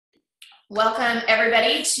Welcome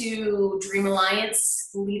everybody to Dream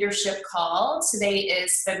Alliance Leadership Call. Today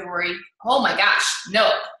is February, oh my gosh, no,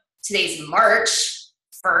 today's March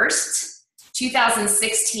 1st,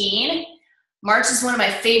 2016. March is one of my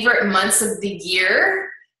favorite months of the year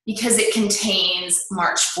because it contains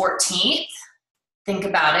March 14th. Think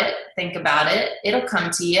about it, it'll come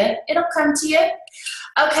to you,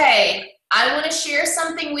 Okay, I wanna share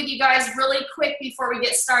something with you guys really quick before we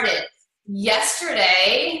get started.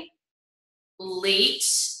 Yesterday, late,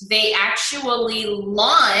 they actually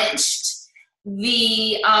launched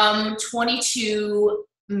the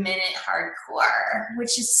 22-minute hardcore,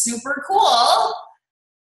 which is super cool.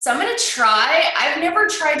 So I'm going to try. I've never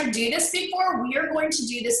tried to do this before. We are going to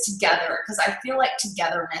do this together because I feel like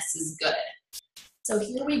togetherness is good. So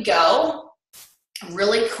here we go.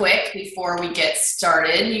 Really quick before we get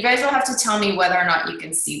started. You guys will have to tell me whether or not you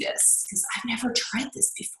can see this because I've never tried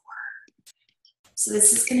this before. So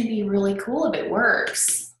this is going to be really cool if it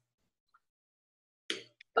works.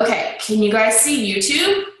 Okay, can you guys see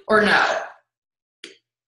YouTube or no?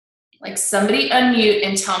 Like somebody unmute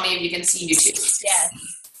and tell me if you can see YouTube. Yes.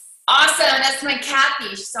 Awesome, that's my Kathy.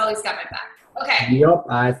 She's always got my back. Okay. Yep,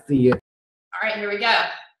 I see it. All right, here we go.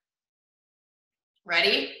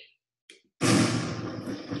 Ready?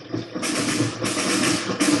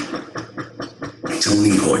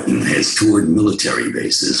 Tony Horton has toured military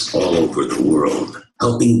bases all over the world,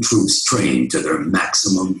 helping troops train to their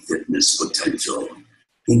maximum fitness potential.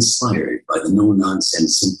 Inspired by the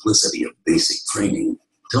no-nonsense simplicity of basic training,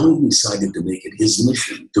 Tony decided to make it his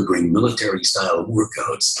mission to bring military-style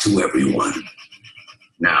workouts to everyone.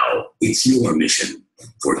 Now, it's your mission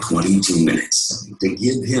for 22 minutes to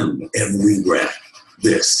give him every breath.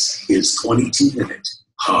 This is 22-minute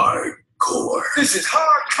hardcore. This is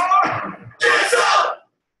hardcore! Hands up!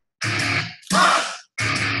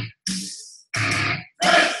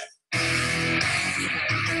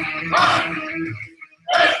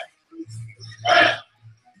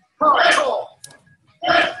 Hardcore!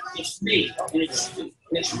 It's me, and it's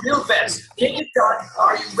real best. Get it done.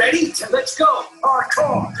 Are you ready? Let's go.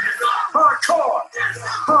 Hardcore! Hardcore!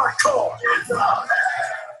 Hardcore!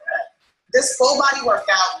 This full body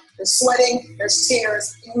workout, there's sweating, there's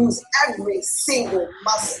tears, you lose every single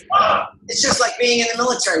muscle. It's just like being in the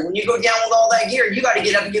military. When you go down with all that gear, you got to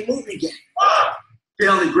get up and get moving again. Get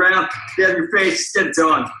on the ground, get on your face, get it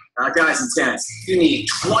done. Guys, intense. You need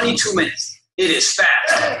 22 minutes. It is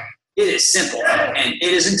fast. It is simple, and it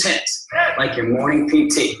is intense. Like your morning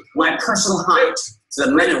PT. My personal high to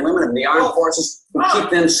the men and women of the armed forces who keep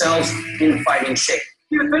themselves in fighting shape.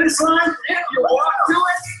 See the finish line? You walk to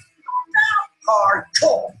it.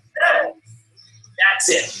 Hardcore. That's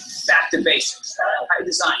it. Back to basics. I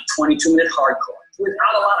designed 22-minute hardcore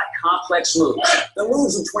without a lot of complex moves. The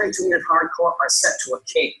moves in 22-minute hardcore are set to a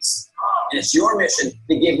cadence. And it's your mission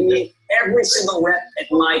to give me every single rep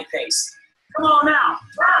at my pace. Come on now.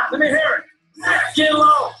 Let me hear it. Get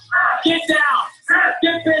low. Get down.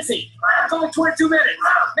 Get busy. It's only 22 minutes.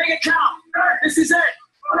 Make it count. This is it.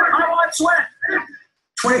 I want sweat.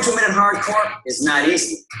 22-minute hardcore is not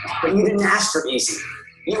easy, but you didn't ask for easy.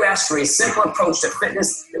 You asked for a simple approach to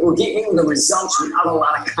fitness that will get you the results without a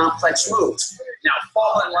lot of complex moves. Now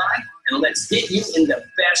fall in line and let's get you in the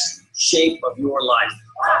best shape of your life.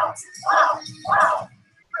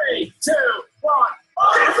 3, 2, 1.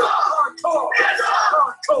 Hardcore!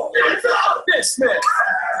 Hardcore! Dismiss!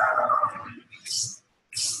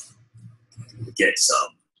 Get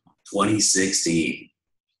some. 2016.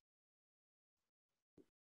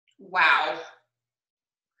 Wow.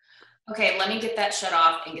 Okay, let me get that shut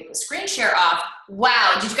off and get the screen share off.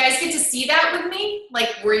 Wow, did you guys get to see that with me?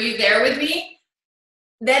 Like, were you there with me?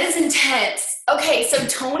 That is intense. Okay, so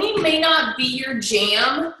Tony may not be your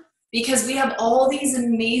jam because we have all these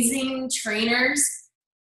amazing trainers.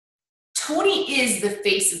 Tony is the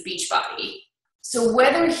face of Beachbody. So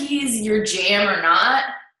whether he's your jam or not,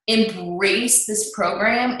 embrace this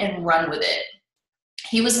program and run with it.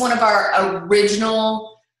 He was one of our original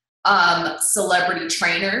celebrity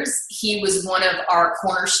trainers. He was one of our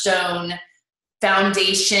cornerstone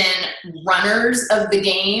foundation runners of the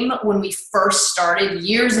game when we first started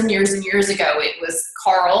years and years and years ago. It was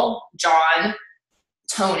Carl, John,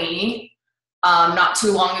 Tony. Not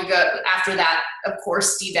too long ago, after that, of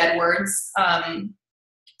course, Steve Edwards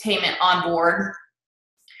came on board.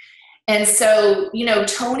 And so, you know,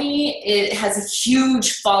 Tony has a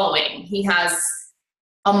huge following. He has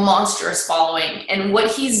a monstrous following. And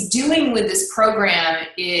what he's doing with this program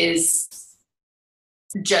is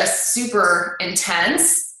just super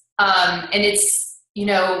intense. And it's, you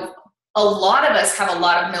know, a lot of us have a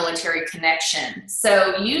lot of military connection.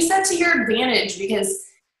 So use that to your advantage because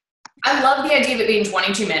I love the idea of it being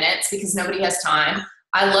 22 minutes because nobody has time.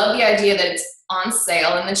 I love the idea that it's on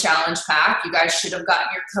sale in the challenge pack. You guys should have gotten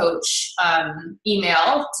your coach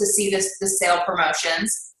email to see the sale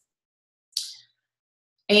promotions.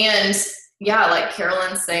 And yeah, like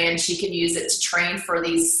Carolyn's saying, she could use it to train for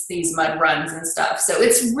these mud runs and stuff. So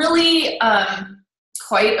it's really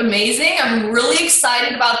quite amazing. I'm really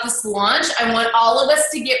excited about this launch. I want all of us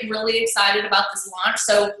to get really excited about this launch.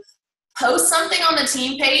 So post something on the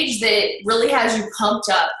team page that really has you pumped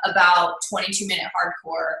up about 22-minute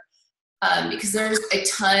hardcore, because there's a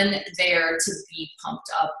ton there to be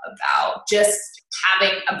pumped up about. Just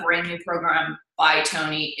having a brand new program by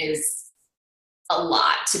Tony is a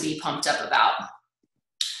lot to be pumped up about.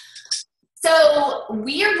 So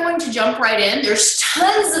we are going to jump right in. There's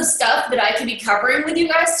tons of stuff that I could be covering with you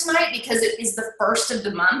guys tonight because it is the first of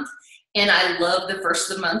the month. And I love the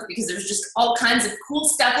first of the month because there's just all kinds of cool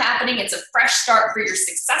stuff happening. It's a fresh start for your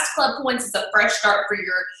Success Club points. It's a fresh start for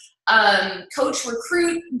your coach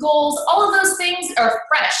recruit goals. All of those things are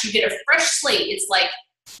fresh. You get a fresh slate. It's like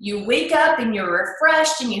you wake up and you're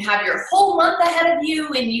refreshed and you have your whole month ahead of you,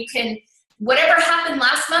 and you can, whatever happened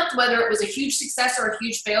last month, whether it was a huge success or a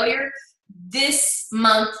huge failure, this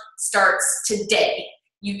month starts today.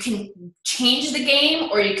 You can change the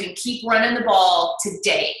game or you can keep running the ball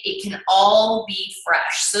today. It can all be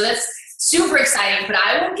fresh. So that's super exciting, but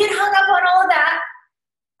I won't get hung up on all of that.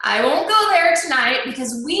 I won't go there tonight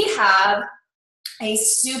because we have a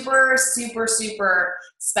super, super, super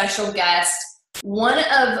special guest. One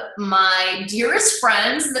of my dearest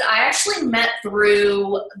friends that I actually met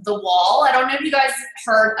through The Wall. I don't know if you guys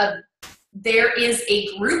heard of, there is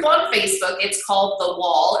a group on Facebook. It's called The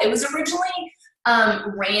Wall. It was originally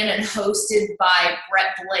ran and hosted by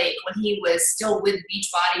Brett Blake when he was still with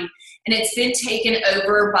Beachbody, and it's been taken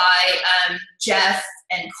over by Jeff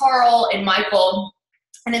and Carl and Michael,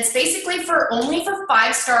 and it's basically only for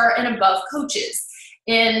 5-star and above coaches.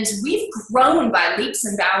 And we've grown by leaps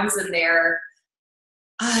and bounds in there.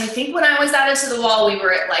 I think when I was added to The Wall, we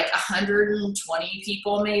were at like 120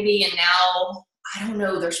 people maybe, and now I don't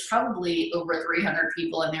know, there's probably over 300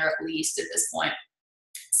 people in there at least at this point.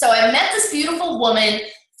 So I met this beautiful woman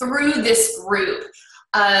through this group.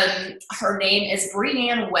 Her name is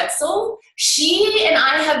Brianne Wetzel. She and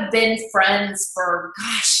I have been friends for,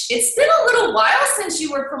 gosh, it's been a little while since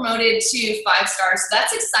you were promoted to 5-star, so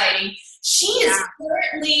that's exciting. She is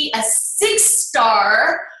currently a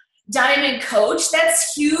 6-star diamond coach.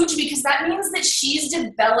 That's huge because that means that she's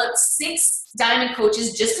developed 6 diamond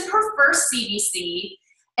coaches just in her first CBC.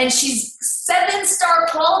 And she's 7-star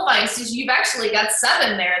qualifying, so you've actually got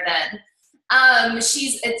 7 there then.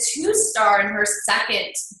 She's a 2-star in her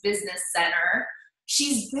second business center.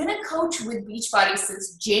 She's been a coach with Beachbody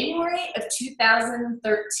since January of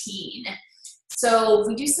 2013. So if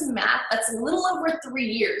we do some math, that's a little over 3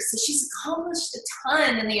 years. So she's accomplished a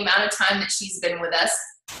ton in the amount of time that she's been with us.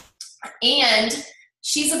 And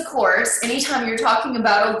she's, of course, anytime you're talking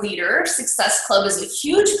about a leader, Success Club is a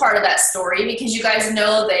huge part of that story because you guys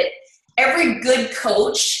know that every good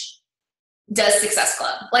coach does Success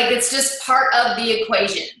Club. Like, it's just part of the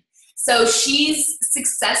equation. So she's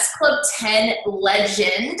Success Club 10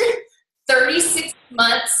 legend, 36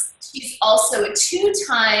 months. She's also a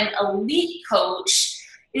 2-time elite coach.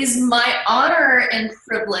 It is my honor and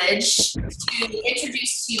privilege to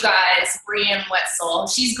introduce to you guys Brianne Wetzel.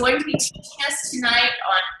 She's going to be teaching us tonight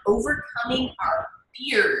on overcoming our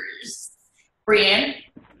fears. Brianne?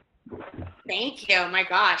 Thank you. My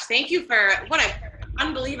gosh. Thank you for what an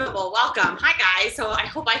unbelievable welcome. Hi, guys. So I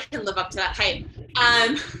hope I can live up to that hype.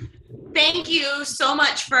 Thank you so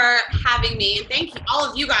much for having me. Thank you, all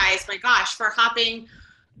of you guys, my gosh, for hopping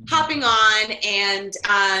on and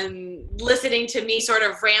listening to me sort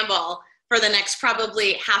of ramble for the next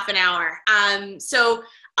probably half an hour. So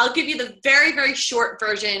I'll give you the very, very short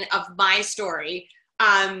version of my story.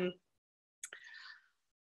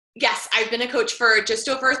 Yes, I've been a coach for just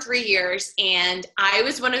over 3 years, and I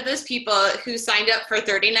was one of those people who signed up for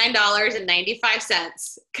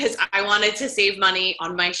 $39.95 because I wanted to save money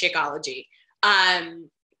on my Shakeology. My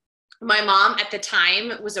mom at the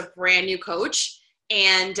time was a brand new coach,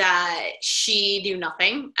 and she knew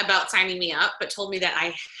nothing about signing me up, but told me that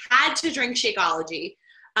I had to drink Shakeology.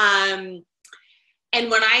 And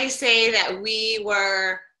when I say that we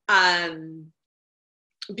were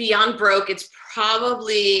beyond broke, it's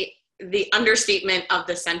probably the understatement of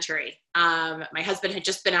the century. My husband had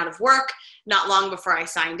just been out of work not long before I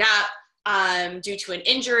signed up due to an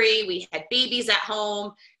injury. We had babies at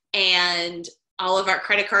home, and all of our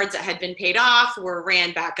credit cards that had been paid off were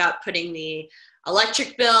ran back up, putting the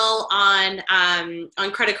electric bill on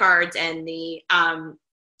credit cards and the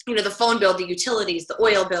the phone bill, the utilities, the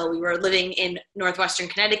oil bill. We were living in Northwestern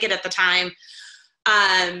Connecticut at the time.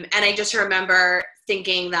 And I just remember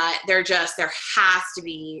thinking that there has to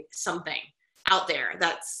be something out there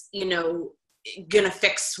that's, gonna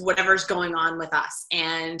fix whatever's going on with us.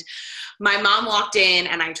 And my mom walked in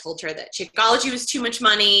and I told her that Shakeology was too much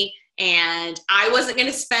money and I wasn't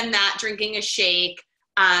gonna spend that drinking a shake.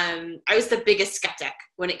 I was the biggest skeptic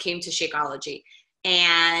when it came to Shakeology.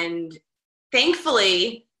 And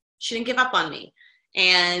thankfully, she didn't give up on me.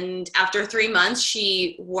 And after 3 months,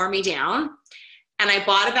 she wore me down. And I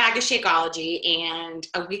bought a bag of Shakeology, and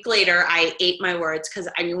a week later, I ate my words because,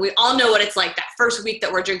 we all know what it's like that first week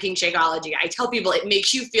that we're drinking Shakeology. I tell people it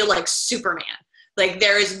makes you feel like Superman. Like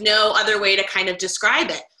there is no other way to kind of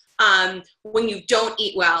describe it. When you don't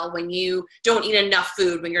eat well, when you don't eat enough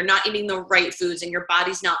food, when you're not eating the right foods and your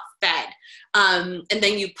body's not fed, and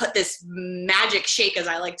then you put this magic shake, as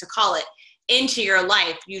I like to call it, into your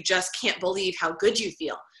life, you just can't believe how good you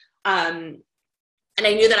feel. And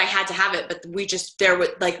I knew that I had to have it, but there was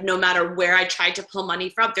no matter where I tried to pull money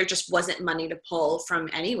from, there just wasn't money to pull from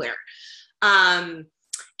anywhere. And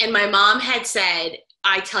my mom had said,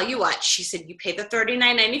 I tell you what, she said, you pay the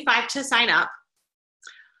 $39.95 to sign up.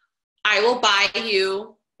 I will buy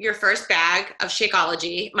you your first bag of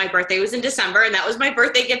Shakeology. My birthday was in December, and that was my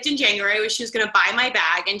birthday gift in January. She was going to buy my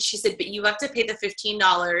bag. And she said, but you have to pay the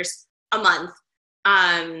 $15 a month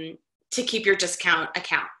to keep your discount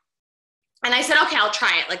account. And I said, okay, I'll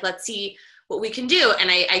try it. Let's see what we can do. And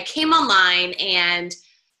I came online and,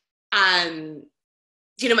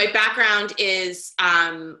 my background is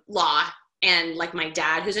law. And my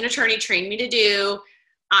dad, who's an attorney, trained me to do.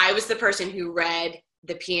 I was the person who read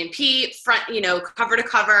the P&P front, cover to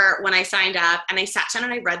cover when I signed up. And I sat down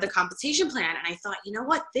and I read the compensation plan. And I thought, you know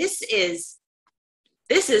what, this is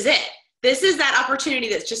it. This is that opportunity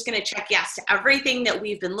that's just going to check yes to everything that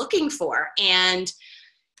we've been looking for. And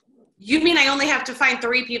you mean I only have to find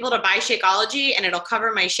 3 people to buy Shakeology and it'll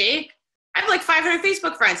cover my shake? I have 500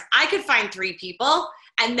 Facebook friends. I could find 3 people.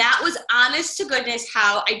 And that was honest to goodness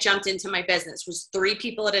how I jumped into my business, was 3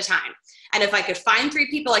 people at a time. And if I could find 3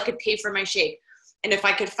 people, I could pay for my shake. And if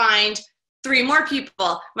I could find 3 more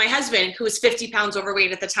people, my husband, who was 50 pounds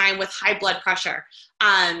overweight at the time with high blood pressure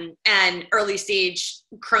and early stage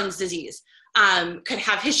Crohn's disease, could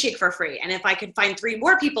have his shake for free. And if I could find 3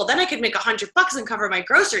 more people, then I could make $100 and cover my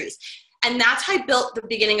groceries. And that's how I built the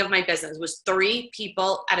beginning of my business, was 3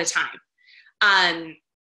 people at a time.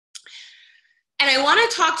 And I want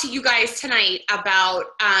to talk to you guys tonight about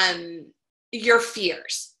your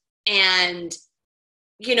fears. And,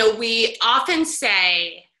 we often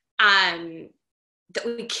say that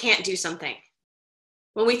we can't do something.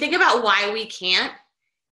 When we think about why we can't,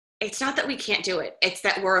 it's not that we can't do it. It's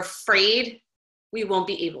that we're afraid we won't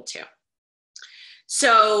be able to.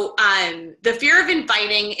 So the fear of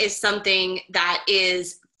inviting is something that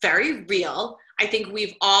is very real. I think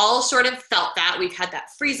we've all sort of felt that. We've had that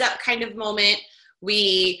freeze up kind of moment.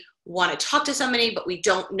 We want to talk to somebody, but we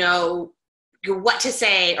don't know what to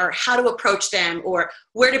say or how to approach them or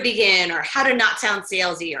where to begin or how to not sound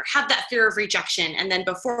salesy or have that fear of rejection. And then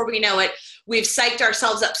before we know it, we've psyched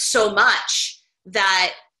ourselves up so much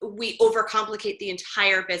that we overcomplicate the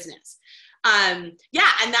entire business. And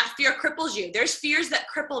that fear cripples you. There's fears that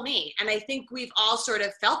cripple me. And I think we've all sort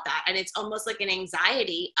of felt that. And it's almost like an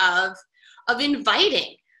anxiety of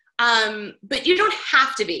inviting. But you don't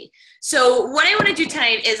have to be. So what I want to do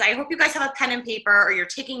tonight is, I hope you guys have a pen and paper or you're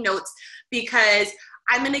taking notes, because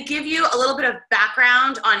I'm going to give you a little bit of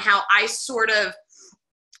background on how I sort of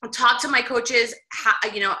talk to my coaches,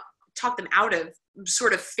 talk them out of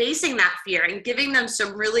sort of facing that fear and giving them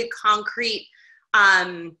some really concrete,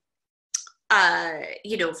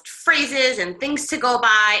 phrases and things to go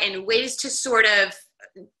by and ways to sort of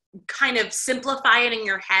kind of simplify it in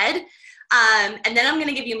your head. And then I'm going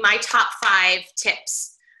to give you my top 5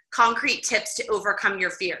 tips, concrete tips to overcome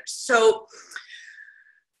your fears. So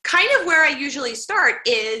kind of where I usually start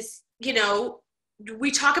is,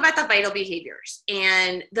 we talk about the vital behaviors,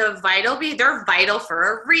 and they're vital for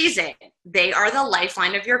a reason. They are the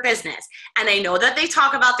lifeline of your business. And I know that they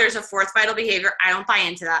talk about there's a 4th vital behavior. I don't buy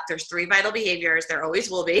into that. There's 3 vital behaviors. There always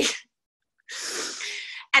will be.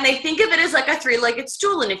 And I think of it as like a 3-legged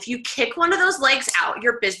stool. And if you kick one of those legs out,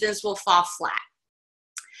 your business will fall flat.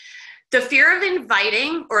 The fear of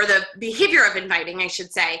inviting, or the behavior of inviting, I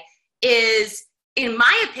should say, is, in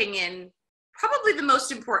my opinion, probably the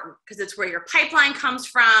most important, because it's where your pipeline comes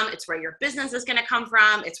from. It's where your business is going to come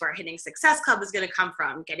from. It's where Hitting Success Club is going to come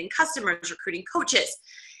from, getting customers, recruiting coaches.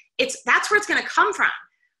 That's where it's going to come from.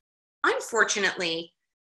 Unfortunately,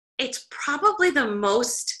 it's probably the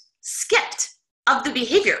most skipped of the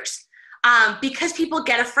behaviors, because people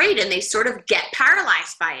get afraid and they sort of get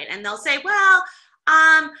paralyzed by it. And they'll say, well,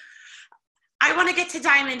 I want to get to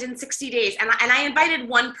diamond in 60 days. And I invited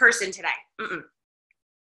one person today.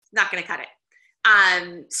 Not going to cut it.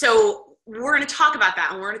 So we're going to talk about that.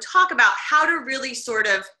 And we're going to talk about how to really sort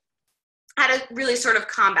of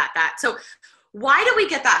combat that. So why do we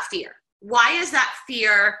get that fear? Why is that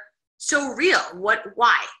fear so real?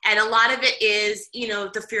 Why? And a lot of it is,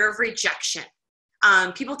 the fear of rejection.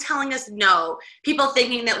 People telling us no, people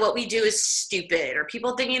thinking that what we do is stupid, or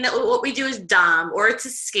people thinking that what we do is dumb, or it's a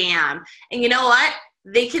scam. And you know what?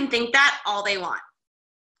 They can think that all they want.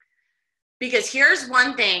 Because here's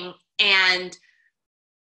one thing, and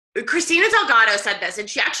Christina Delgado said this, and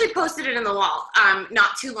she actually posted it in the wall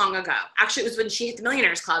not too long ago. Actually, it was when she hit the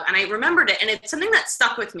Millionaires Club, and I remembered it, and it's something that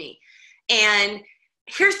stuck with me. And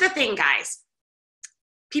here's the thing, guys.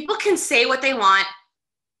 People can say what they want.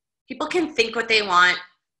 People can think what they want.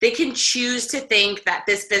 They can choose to think that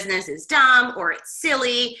this business is dumb or it's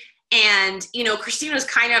silly. And, Christina was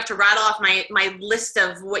kind enough to rattle off my list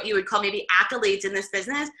of what you would call maybe accolades in this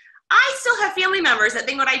business. I still have family members that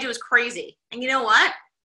think what I do is crazy. And you know what?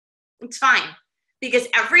 It's fine. Because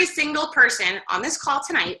every single person on this call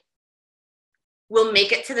tonight will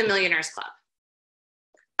make it to the Millionaires Club.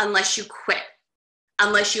 Unless you quit.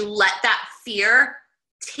 Unless you let that fear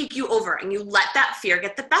take you over and you let that fear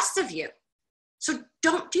get the best of you. So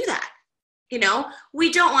don't do that.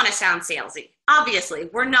 We don't want to sound salesy. Obviously,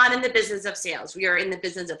 we're not in the business of sales. We are in the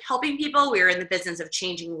business of helping people. We are in the business of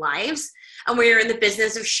changing lives, and we are in the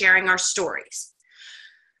business of sharing our stories.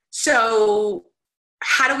 So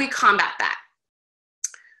how do we combat that?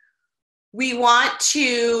 We want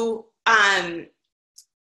to, I'm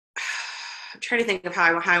trying to think of how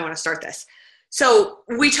I want to start this. So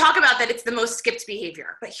we talk about that it's the most skipped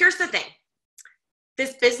behavior, but here's the thing.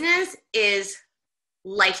 This business is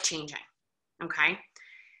life-changing, okay?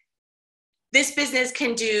 This business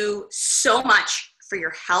can do so much for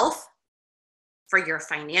your health, for your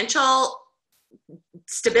financial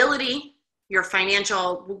stability, your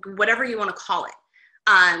financial, whatever you want to call it.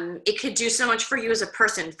 It could do so much for you as a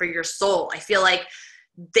person, for your soul. I feel like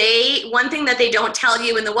one thing that they don't tell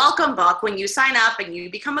you in the welcome book when you sign up and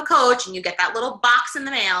you become a coach and you get that little box in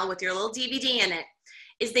the mail with your little DVD in it,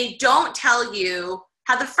 is they don't tell you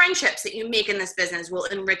how the friendships that you make in this business will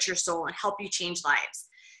enrich your soul and help you change lives.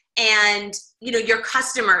 And, your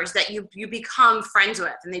customers that you become friends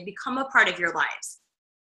with and they become a part of your lives.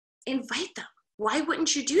 Invite them. Why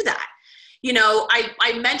wouldn't you do that?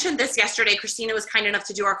 I mentioned this yesterday. Christina was kind enough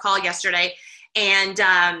to do our call yesterday. And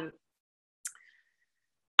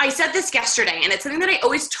I said this yesterday, and it's something that I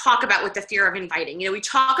always talk about with the fear of inviting. We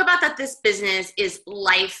talk about that this business is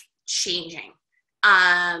life-changing.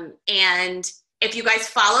 And if you guys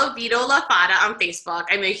follow Vito LaFata on Facebook,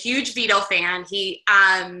 I'm a huge Vito fan. He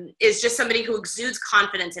is just somebody who exudes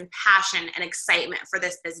confidence and passion and excitement for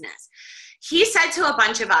this business. He said to a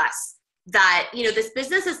bunch of us that, this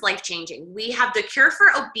business is life-changing. We have the cure for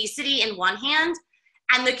obesity in one hand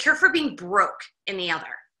and the cure for being broke in the other.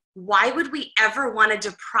 Why would we ever want to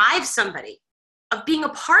deprive somebody of being a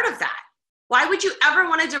part of that? Why would you ever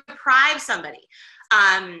want to deprive somebody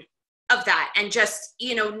of that and just,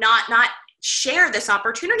 not share this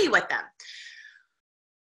opportunity with them?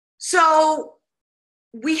 So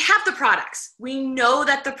we have the products. We know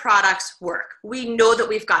that the products work. We know that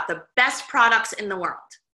we've got the best products in the world.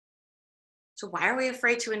 So why are we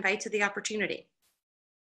afraid to invite to the opportunity?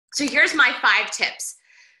 So here's my 5 tips.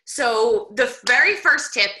 So the very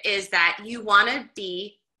first tip is that you want to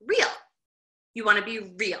be real. You want to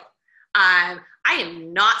be real. I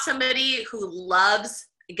am not somebody who loves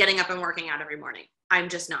getting up and working out every morning. I'm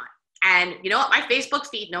just not. And you know what? My Facebook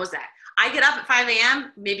feed knows that. I get up at 5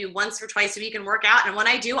 a.m. maybe once or twice a week and work out. And when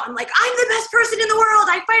I do, I'm like, I'm the best person in the world.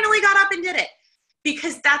 I finally got up and did it.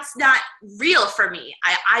 Because that's not real for me.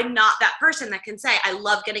 I'm not that person that can say, I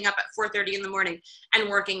love getting up at 4:30 in the morning and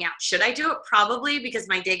working out. Should I do it? Probably, because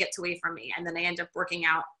my day gets away from me. And then I end up working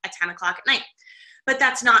out at 10 o'clock at night. But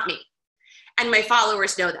that's not me. And my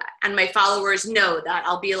followers know that. And my followers know that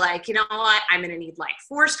I'll be like, you know what? I'm going to need like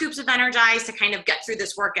 4 scoops of Energize to kind of get through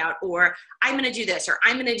this workout. Or I'm going to do this, or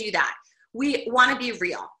I'm going to do that. We want to be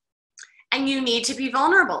real. And you need to be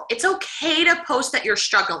vulnerable. It's okay to post that you're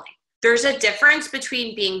struggling. There's a difference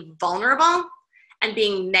between being vulnerable and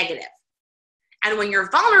being negative. And when you're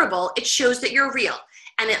vulnerable, it shows that you're real.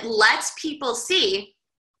 And it lets people see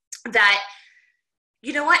that,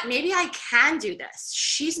 you know what, maybe I can do this.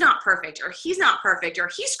 She's not perfect, or he's not perfect, or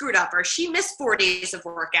he screwed up, or she missed 4 days of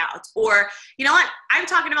workouts. Or, you know what, I'm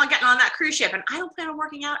talking about getting on that cruise ship and I don't plan on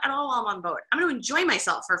working out at all while I'm on board. I'm going to enjoy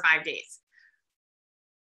myself for 5 days.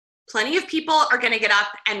 Plenty of people are going to get up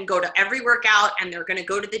and go to every workout, and they're going to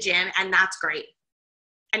go to the gym, and that's great.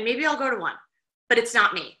 And maybe I'll go to one, but it's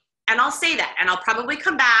not me. And I'll say that, and I'll probably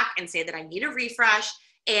come back and say that I need a refresh,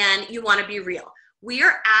 and you want to be real. We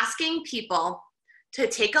are asking people to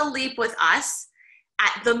take a leap with us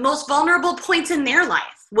at the most vulnerable points in their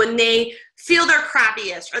life, when they feel their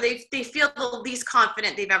crappiest, or they feel the least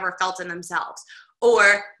confident they've ever felt in themselves,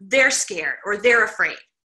 or they're scared, or they're afraid.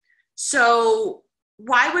 So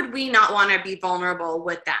why would we not want to be vulnerable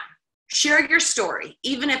with them? Share your story,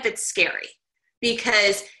 even if it's scary,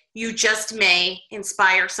 because you just may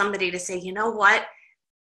inspire somebody to say, you know what?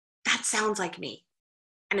 That sounds like me.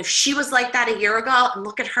 And if she was like that a year ago, and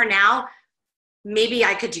look at her now, maybe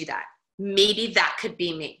I could do that. Maybe that could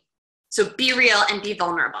be me. So be real and be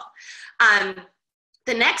vulnerable.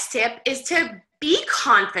 The next tip is to be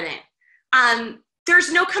confident.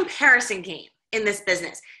 There's no comparison game in this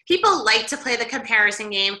business. People like to play the comparison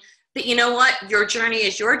game, but you know what? Your journey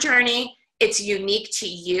is your journey. It's unique to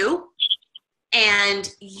you. And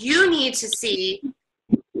you need to see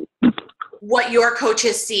what your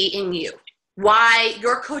coaches see in you, why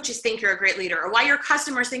your coaches think you're a great leader, or why your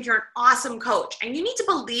customers think you're an awesome coach. And you need to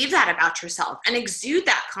believe that about yourself and exude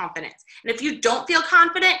that confidence. And if you don't feel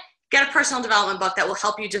confident, get a personal development book that will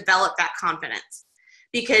help you develop that confidence.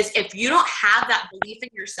 Because if you don't have that belief in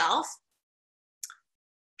yourself,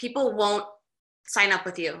 people won't sign up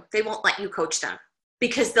with you. They won't let you coach them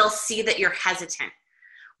because they'll see that you're hesitant.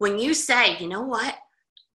 When you say, you know what,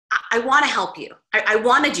 I want to help you. I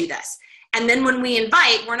want to do this. And then when we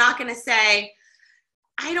invite, we're not going to say,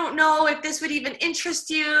 I don't know if this would even interest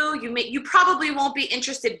you. You probably won't be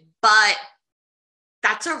interested, but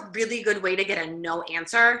that's a really good way to get a no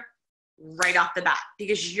answer right off the bat,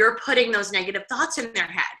 because you're putting those negative thoughts in their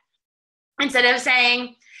head. Instead of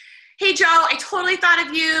saying, hey, Joe, I totally thought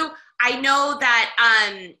of you. I know that,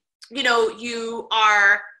 you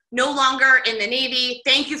are no longer in the Navy.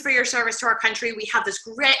 Thank you for your service to our country. We have this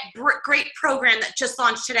great program that just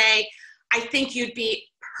launched today. I think you'd be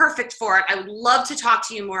perfect for it. I would love to talk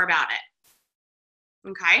to you more about it.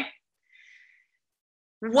 Okay?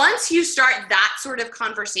 Once you start that sort of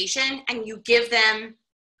conversation and you give them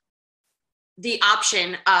the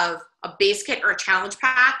option of a base kit or a challenge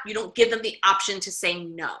pack, you don't give them the option to say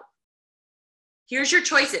no. Here's your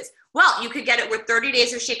choices. Well, you could get it with 30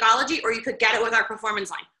 days of Shakeology, or you could get it with our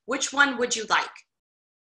performance line. Which one would you like?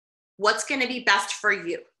 What's going to be best for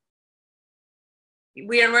you?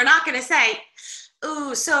 We're not going to say,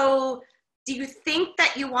 oh, so do you think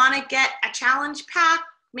that you want to get a challenge pack?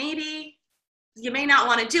 Maybe. You may not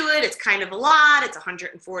want to do it. It's kind of a lot. It's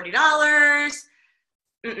 $140.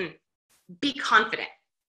 Be confident.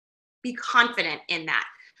 Be confident in that.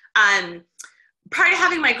 Prior to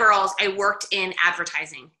having my girls, I worked in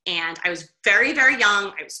advertising, and I was very, very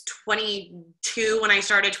young. I was 22 when I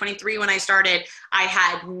started, 23 when I started. I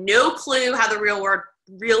had no clue how the real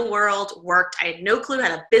world worked. I had no clue how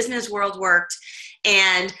the business world worked.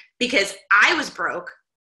 And because I was broke,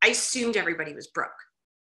 I assumed everybody was broke.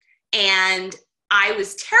 And I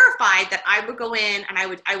was terrified that I would go in and I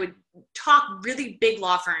would talk really big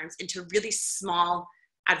law firms into really small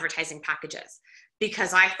advertising packages,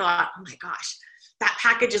 because I thought, oh my gosh, that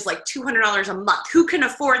package is like $200 a month. Who can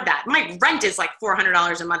afford that? My rent is like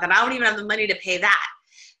 $400 a month, and I don't even have the money to pay that.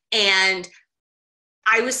 And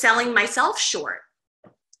I was selling myself short.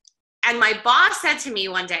 And my boss said to me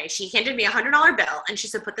one day, she handed me a $100 bill, and she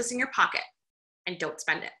said, put this in your pocket and don't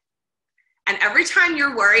spend it. And every time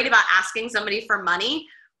you're worried about asking somebody for money,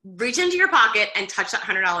 reach into your pocket and touch that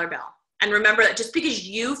 $100 bill. And remember that just because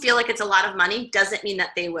you feel like it's a lot of money doesn't mean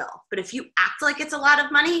that they will. But if you act like it's a lot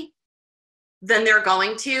of money, then they're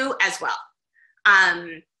going to as well.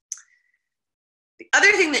 The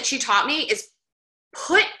other thing that she taught me is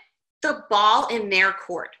put the ball in their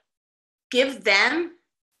court. Give them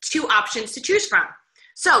two options to choose from.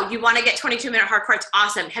 So you want to get 22-minute hardcore, it's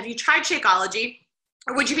awesome. Have you tried Shakeology?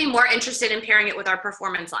 Or would you be more interested in pairing it with our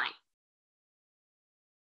performance line?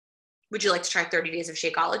 Would you like to try 30 days of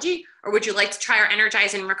Shakeology? Or would you like to try our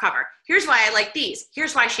Energize and Recover? Here's why I like these.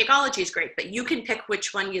 Here's why Shakeology is great, but you can pick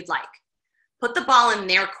which one you'd like. Put the ball in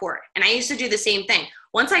their court. And I used to do the same thing.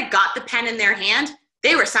 Once I got the pen in their hand,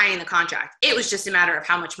 they were signing the contract. It was just a matter of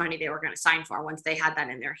how much money they were going to sign for once they had that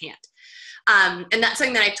in their hand. And that's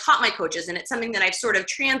something that I taught my coaches, and it's something that I've sort of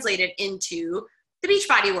translated into the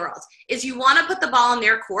Beachbody world, is you want to put the ball in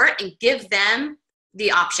their court and give them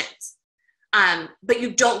the options. But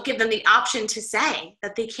you don't give them the option to say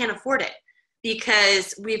that they can't afford it,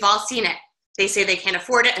 because we've all seen it. They say they can't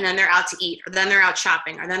afford it, and then they're out to eat, or then they're out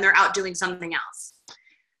shopping, or then they're out doing something else.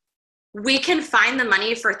 We can find the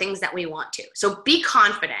money for things that we want to. So be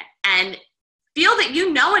confident and feel that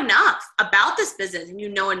you know enough about this business and you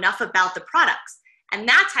know enough about the products. And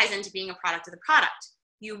that ties into being a product of the product.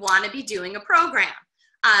 You want to be doing a program,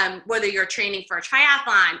 whether you're training for a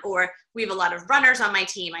triathlon, or we have a lot of runners on my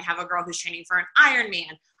team. I have a girl who's training for an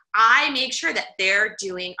Ironman. I make sure that they're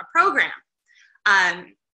doing a program.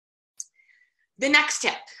 The next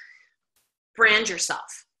tip, brand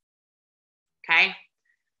yourself. Okay.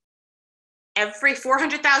 Every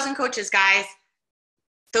 400,000 coaches, guys,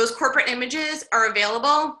 those corporate images are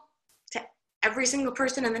available to every single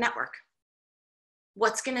person in the network.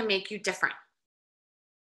 What's going to make you different?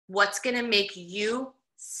 What's going to make you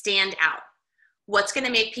stand out? What's going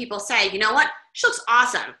to make people say, you know what? She looks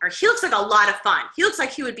awesome, or he looks like a lot of fun. He looks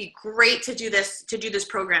like he would be great to do this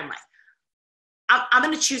program with. I'm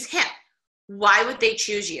going to choose him. Why would they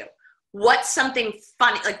choose you? What's something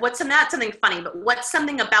funny? Like not something funny, but what's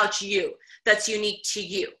something about you that's unique to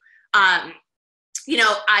you? You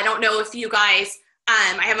know, I don't know if you guys,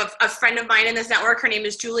 I have a friend of mine in this network. Her name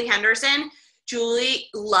is Julie Henderson. Julie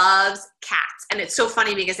loves cats. And it's so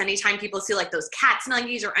funny because anytime people see like those cat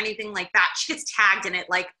snuggies or anything like that, she gets tagged in it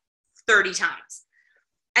like 30 times.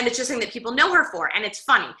 And it's just something that people know her for. And it's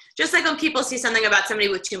funny. Just like when people see something about somebody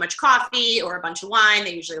with too much coffee or a bunch of wine,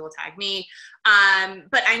 they usually will tag me.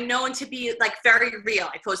 But I'm known to be like very real.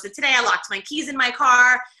 I posted today, I locked my keys in my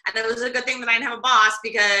car. And it was a good thing that I didn't have a boss,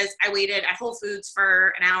 because I waited at Whole Foods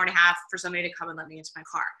for an hour and a half for somebody to come and let me into my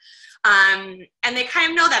car. And they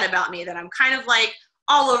kind of know that about me, that I'm kind of like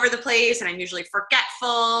all over the place, and I'm usually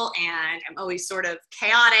forgetful, and I'm always sort of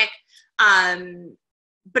chaotic.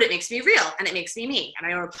 But it makes me real, and it makes me me. And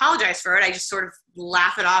I don't apologize for it. I just sort of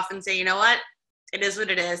laugh it off and say, you know what? It is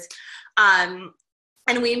what it is. And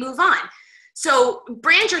we move on. So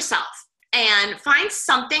brand yourself and find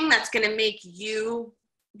something that's going to make you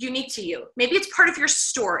unique to you. Maybe it's part of your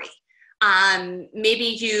story.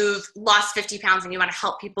 Maybe you've lost 50 pounds and you want to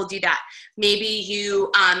help people do that. Maybe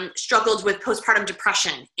you struggled with postpartum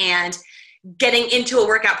depression, and getting into a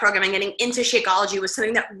workout program and getting into Shakeology was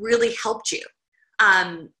something that really helped you.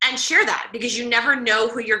 And share that, because you never know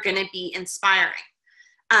who you're going to be inspiring.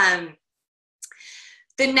 The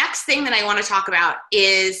next thing that I want to talk about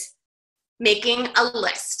is making a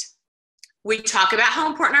list. We talk about how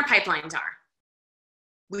important our pipelines are.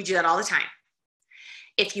 We do that all the time.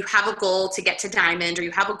 If you have a goal to get to Diamond, or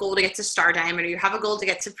you have a goal to get to Star Diamond, or you have a goal to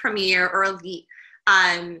get to Premier or Elite,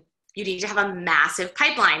 you need to have a massive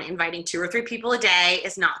pipeline. Inviting 2 or 3 people a day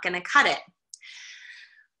is not going to cut it.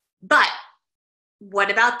 But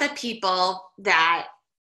what about the people that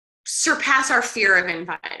surpass our fear of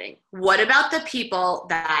inviting? What about the people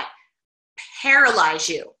that paralyze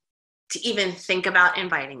you to even think about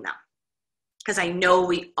inviting them? Because I know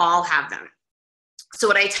we all have them. So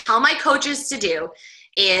what I tell my coaches to do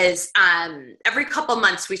is every couple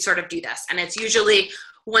months we sort of do this. And it's usually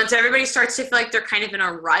once everybody starts to feel like they're kind of in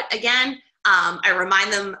a rut again, I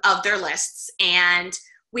remind them of their lists and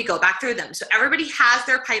we go back through them. So everybody has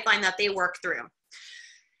their pipeline that they work through.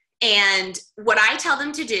 And what I tell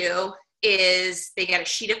them to do is they get a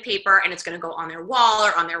sheet of paper, and it's going to go on their wall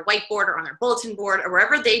or on their whiteboard or on their bulletin board or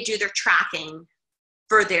wherever they do their tracking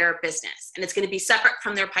for their business. And it's going to be separate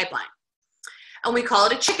from their pipeline. And we call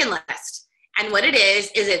it a chicken list. And what it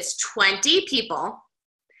is it's 20 people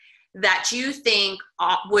that you think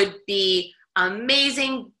would be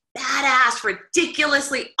amazing, badass,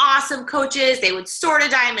 ridiculously awesome coaches. They would soar to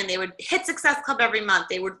Diamond. They would hit Success Club every month.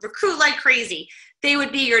 They would recruit like crazy. They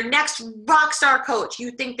would be your next rock star coach.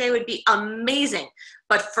 You think they would be amazing.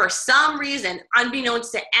 But for some reason,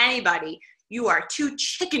 unbeknownst to anybody, you are too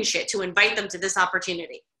chicken shit to invite them to this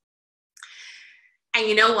opportunity. And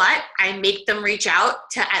you know what? I make them reach out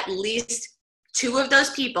to at least 2 of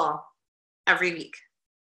those people every week.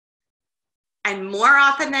 And more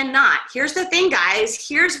often than not, here's the thing, guys.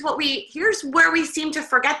 Here's where we seem to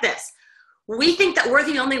forget this. We think that we're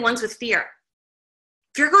the only ones with fear.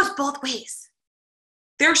 Fear goes both ways.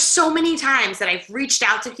 There's so many times that I've reached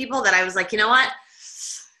out to people that I was like, you know what?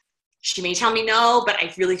 She may tell me no, but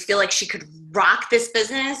I really feel like she could rock this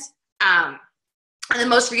business. And the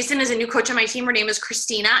most recent is a new coach on my team. Her name is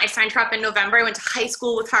Christina. I signed her up in November. I went to high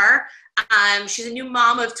school with her. She's a new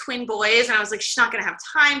mom of twin boys. And I was like, she's not going to have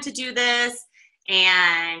time to do this.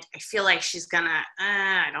 And I feel like she's going to,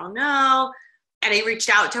 I don't know. And I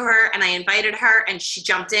reached out to her and I invited her and she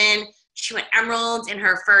jumped in. She went Emerald in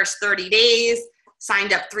her first 30 days.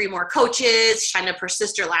 Signed up 3 more coaches, signed up her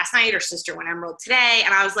sister last night. Her sister went Emerald today.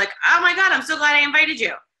 And I was like, oh my God, I'm so glad I invited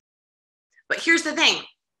you. But here's the thing.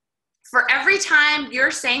 For every time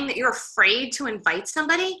you're saying that you're afraid to invite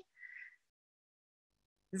somebody,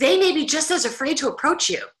 they may be just as afraid to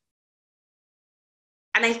approach you.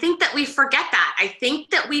 And I think that we forget that. I think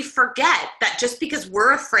that we forget that just because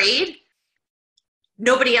we're afraid,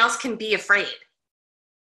 nobody else can be afraid.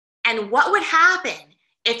 And what would happen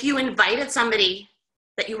if you invited somebody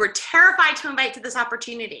that you were terrified to invite to this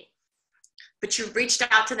opportunity, but you reached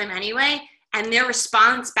out to them anyway, and their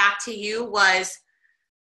response back to you was,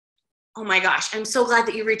 oh my gosh, I'm so glad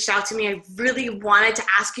that you reached out to me. I really wanted to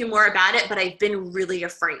ask you more about it, but I've been really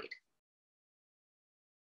afraid. It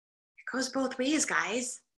goes both ways,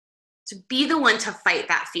 guys. So be the one to fight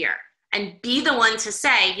that fear and be the one to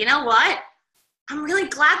say, you know what? I'm really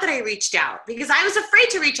glad that I reached out because I was afraid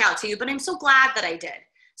to reach out to you, but I'm so glad that I did.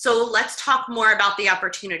 So let's talk more about the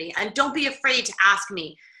opportunity, and don't be afraid to ask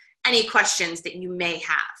me any questions that you may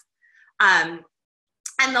have.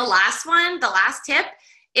 And the last tip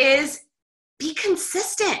is be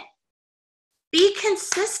consistent. Be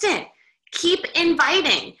consistent. Keep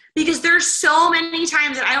inviting, because there's so many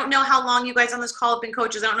times that I don't know how long you guys on this call have been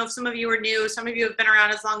coaches. I don't know if some of you are new, some of you have been around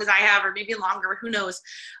as long as I have, or maybe longer, who knows.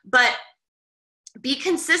 But be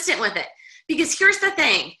consistent with it, because here's the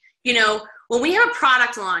thing, you know, when we have a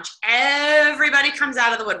product launch, everybody comes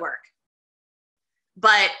out of the woodwork.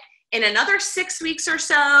 But in another 6 weeks or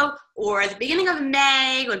so, or at the beginning of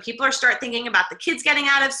May, when people are start thinking about the kids getting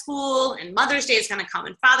out of school, and Mother's Day is going to come,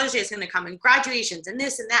 and Father's Day is going to come, and graduations, and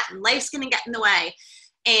this and that, and life's going to get in the way,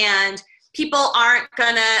 and people aren't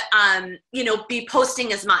going to, be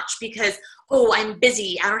posting as much because, oh, I'm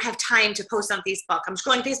busy. I don't have time to post on Facebook. I'm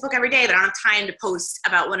scrolling Facebook every day, but I don't have time to post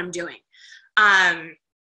about what I'm doing. And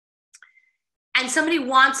somebody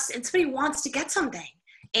wants to get something.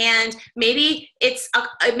 And maybe it's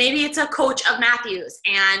a coach of Matthew's,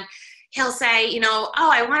 and he'll say,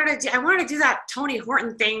 I wanted to do that Tony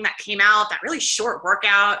Horton thing that came out, that really short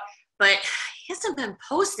workout, but he hasn't been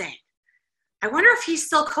posting. I wonder if he's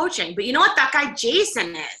still coaching. But you know what? That guy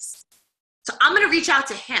Jason is. So I'm going to reach out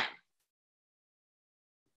to him.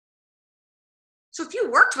 So if you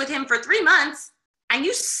worked with him for 3 months and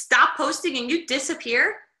you stop posting and you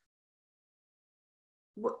disappear,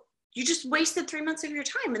 you just wasted 3 months of your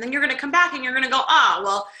time. And then you're going to come back and you're going to go,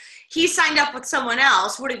 well, he signed up with someone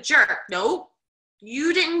else. What a jerk. No,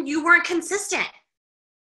 you didn't. You weren't consistent.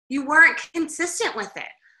 You weren't consistent with it.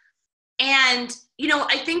 And,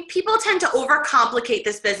 I think people tend to overcomplicate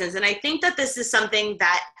this business. And I think that this is something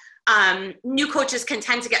that new coaches can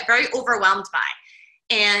tend to get very overwhelmed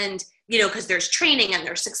by. And, because there's training and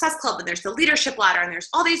there's Success Club and there's the leadership ladder and there's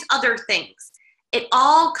all these other things. It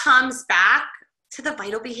all comes back to the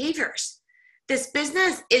vital behaviors. This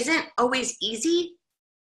business isn't always easy,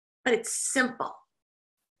 but it's simple.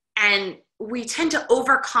 And we tend to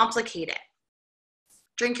overcomplicate it.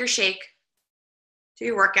 Drink your shake, do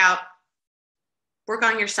your workout, work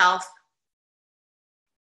on yourself,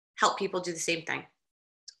 help people do the same thing.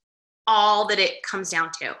 All that it comes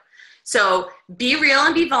down to. So be real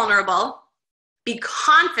and be vulnerable. Be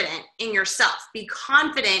confident in yourself. Be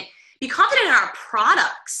confident in our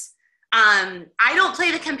products. I don't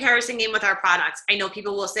play the comparison game with our products. I know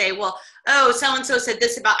people will say, well, so-and-so said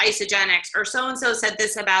this about Isogenics, or so-and-so said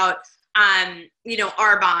this about,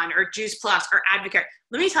 Arbonne or Juice Plus or Advocare.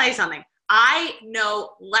 Let me tell you something. I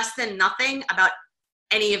know less than nothing about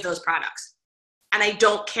any of those products. And I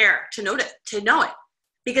don't care to know it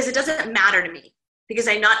because it doesn't matter to me, because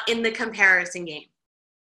I'm not in the comparison game.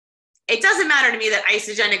 It doesn't matter to me that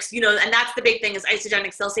Isogenics, and that's the big thing is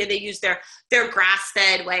Isogenics, they'll say they use their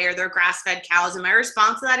grass-fed whey or their grass-fed cows. And my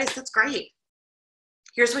response to that is, that's great.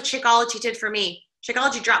 Here's what Shakeology did for me.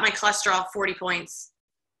 Shakeology dropped my cholesterol 40 points.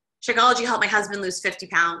 Shakeology helped my husband lose 50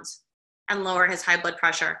 pounds and lower his high blood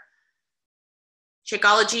pressure.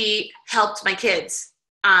 Shakeology helped my kids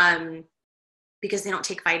because they don't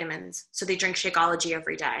take vitamins. So they drink Shakeology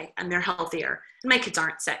every day and they're healthier. And my kids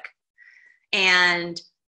aren't sick. And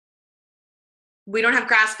we don't have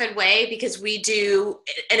grass-fed whey because we do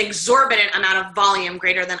an exorbitant amount of volume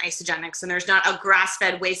greater than Isogenics. And there's not a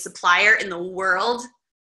grass-fed whey supplier in the world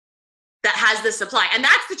that has the supply. And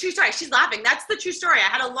that's the true story. She's laughing. That's the true story. I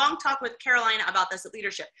had a long talk with Carolina about this at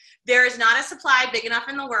Leadership. There is not a supply big enough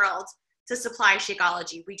in the world to supply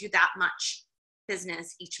Shakeology. We do that much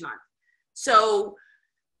business each month. So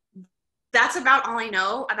that's about all I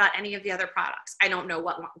know about any of the other products. I don't know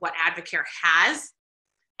what Advocare has.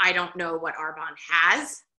 I don't know what Arbonne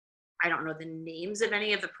has. I don't know the names of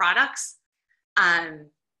any of the products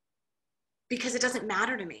because it doesn't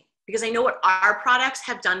matter to me, because I know what our products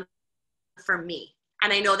have done for me.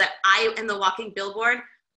 And I know that I am the walking billboard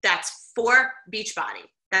that's for Beachbody.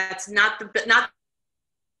 That's not the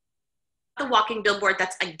walking billboard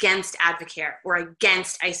that's against Advocare or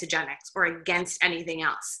against Isogenics or against anything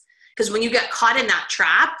else. Because when you get caught in that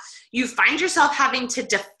trap, you find yourself having to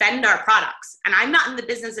defend our products. And I'm not in the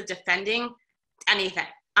business of defending anything.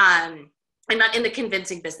 I'm not in the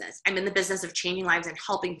convincing business. I'm in the business of changing lives and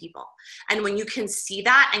helping people. And when you can see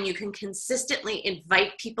that and you can consistently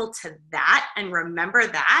invite people to that and remember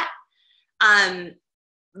that,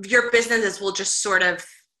 your businesses will just sort of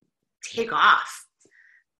take off.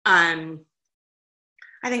 I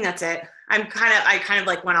think that's it. I kind of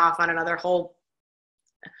like went off on another whole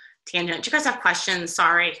tangent. Do you guys have questions?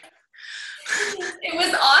 Sorry. It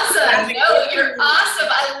was awesome. No, you're awesome.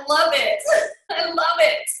 I love it. I love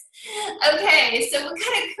it. Okay, so what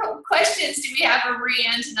kind of questions do we have for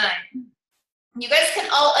Brianne tonight? You guys can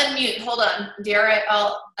all unmute. Hold on. Dare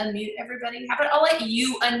I'll unmute everybody? How about I'll let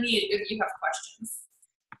you unmute if you have questions?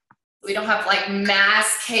 We don't have like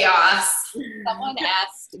mass chaos. Someone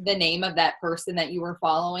asked the name of that person that you were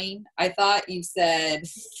following. I thought you said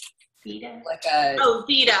Vito. like a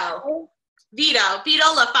Vito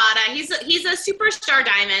LaFata. He's a superstar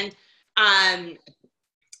diamond.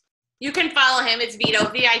 You can follow him. It's Vito,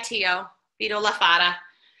 V-I-T-O, Vito LaFata.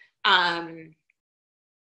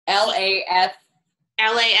 L-A-F-A-T-A?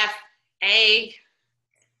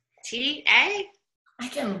 I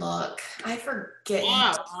can look. I forget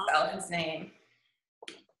to spell his name.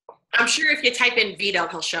 I'm sure if you type in Vito,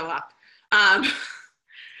 he'll show up. And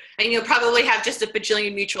you'll probably have just a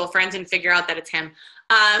bajillion mutual friends and figure out that it's him.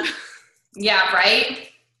 Yeah, right?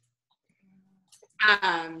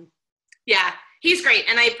 Yeah, he's great.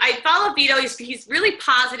 And I follow Vito. He's really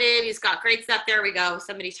positive. He's got great stuff. There we go.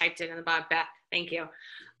 Somebody typed it in the bottom. Thank you.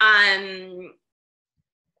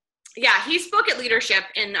 Yeah, he spoke at Leadership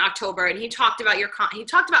in October, and he talked about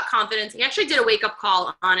confidence. He actually did a wake-up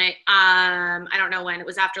call on it. I don't know when. It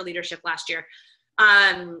was after Leadership last year.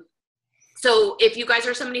 So if you guys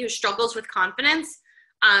are somebody who struggles with confidence,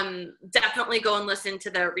 definitely go and listen to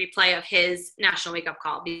the replay of his national wake-up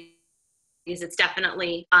call, because it's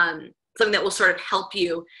definitely something that will sort of help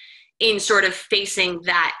you in sort of facing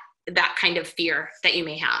that kind of fear that you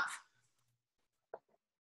may have.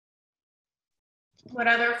 What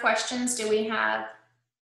other questions do we have?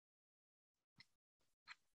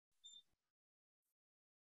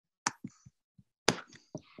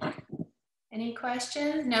 Any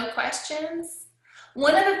questions? No questions?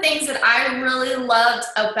 One of the things that I really loved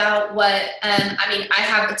about what, I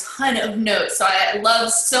have a ton of notes, so I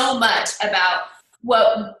love so much about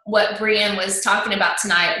what Brianne was talking about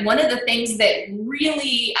tonight. One of the things that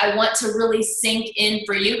really I want to really sink in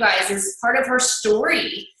for you guys is part of her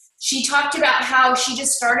story. She talked about how she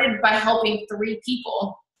just started by helping 3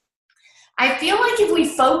 people. I feel like if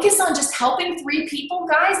we focus on just helping 3 people,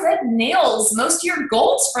 guys, that nails most of your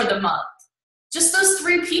goals for the month. Just those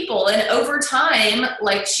 3 people. And over time,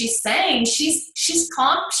 like she's saying, she's used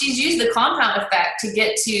the compound effect to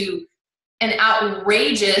get to an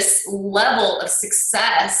outrageous level of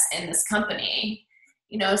success in this company.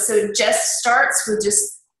 So it just starts with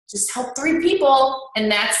just help 3 people,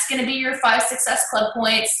 and that's going to be your 5 Success Club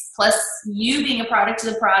points, plus you being a product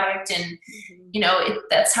of the product. And,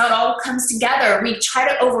 that's how it all comes together. We try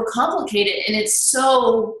to overcomplicate it, and it's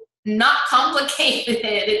so not complicated.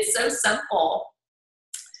 It's so simple.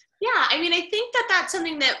 Yeah, I think that's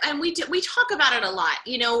something that, and we talk about it a lot.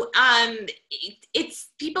 It's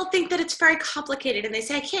people think that it's very complicated, and they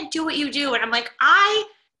say, I can't do what you do. And I'm like, I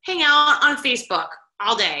hang out on Facebook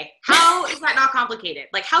all day. How is that not complicated?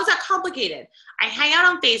 Like, how's that complicated? I hang out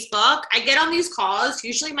on Facebook. I get on these calls.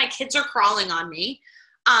 Usually my kids are crawling on me.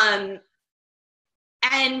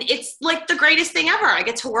 And it's like the greatest thing ever. I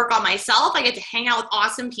get to work on myself. I get to hang out with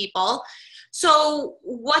awesome people. So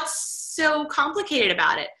what's so complicated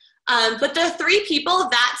about it? But the 3 people,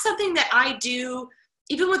 that's something that I do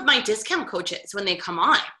even with my discount coaches when they come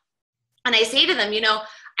on. And I say to them,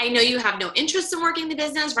 I know you have no interest in working the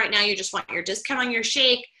business. Right now you just want your discount on your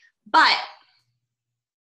shake. But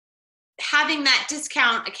having that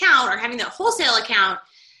discount account or having that wholesale account,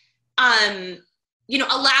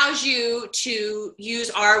 allows you to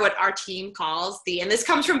use what our team calls and this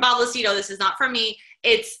comes from Bob Lucido, this is not from me,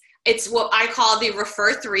 it's what I call the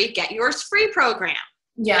Refer 3, Get Yours Free program.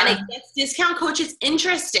 Yeah. And it gets discount coaches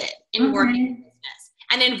interested in working in business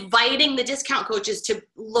and inviting the discount coaches to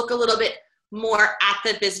look a little bit more at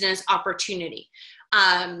the business opportunity.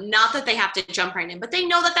 Not that they have to jump right in, but they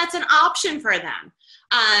know that that's an option for them.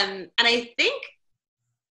 And I think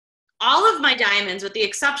all of my diamonds, with the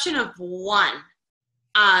exception of one,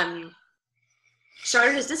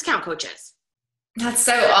 started as discount coaches. That's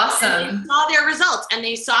so awesome. And they saw their results and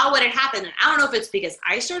they saw what had happened. And I don't know if it's because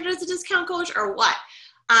I started as a discount coach or what.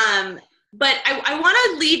 But I want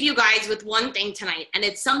to leave you guys with one thing tonight. And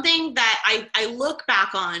it's something that I look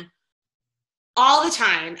back on all the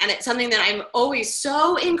time, and it's something that I'm always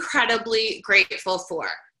so incredibly grateful for.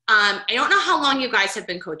 I don't know how long you guys have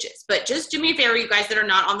been coaches, but just do me a favor, you guys that are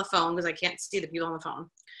not on the phone, because I can't see the people on the phone.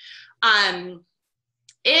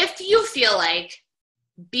 If you feel like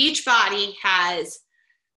Beachbody has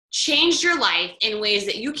changed your life in ways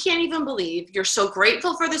that you can't even believe, you're so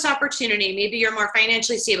grateful for this opportunity, maybe you're more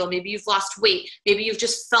financially stable, maybe you've lost weight, maybe you've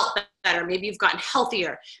just felt better, maybe you've gotten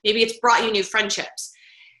healthier, maybe it's brought you new friendships.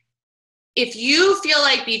 If you feel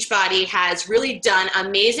like Beachbody has really done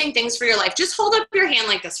amazing things for your life, just hold up your hand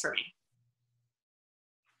like this for me.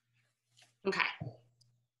 Okay.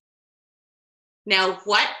 Now,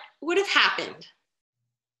 what would have happened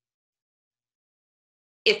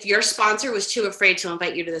if your sponsor was too afraid to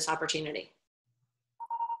invite you to this opportunity?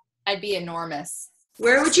 I'd be enormous.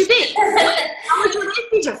 Where would you be? How would your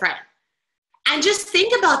life be different? And just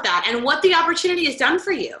think about that and what the opportunity has done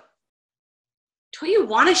for you. Don't you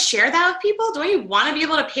want to share that with people? Don't you want to be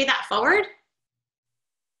able to pay that forward?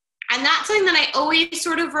 And that's something that I always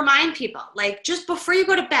sort of remind people, like just before you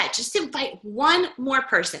go to bed, just invite one more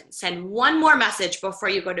person, send one more message before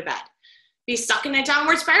you go to bed. Be stuck in a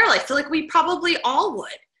downward spiral. I feel like we probably all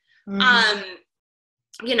would.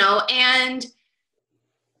 You know, and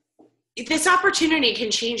this opportunity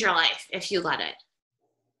can change your life if you let it.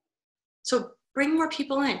 So bring more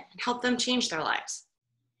people in and help them change their lives.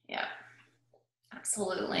 Yeah.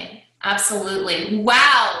 Absolutely. Absolutely.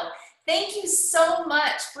 Wow. Thank you so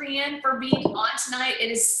much, Brianne, for being on tonight.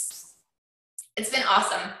 It's been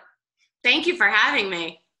awesome. Thank you for having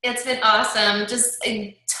me. It's been awesome. Just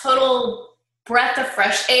a total breath of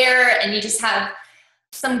fresh air, and you just have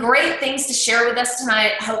some great things to share with us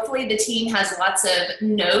tonight. Hopefully the team has lots of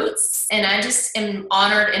notes, and I just am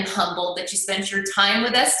honored and humbled that you spent your time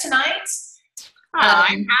with us tonight.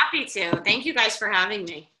 I'm happy to. Thank you guys for having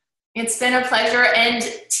me. It's been a pleasure. And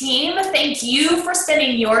team, thank you for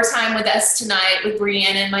spending your time with us tonight with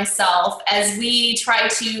Brianne and myself as we try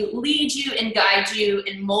to lead you and guide you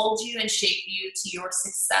and mold you and shape you to your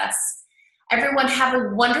success. Everyone have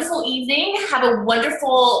a wonderful evening. Have a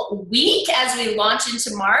wonderful week as we launch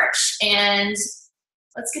into March. And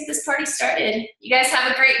let's get this party started. You guys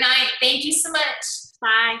have a great night. Thank you so much.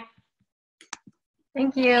 Bye.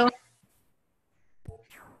 Thank you.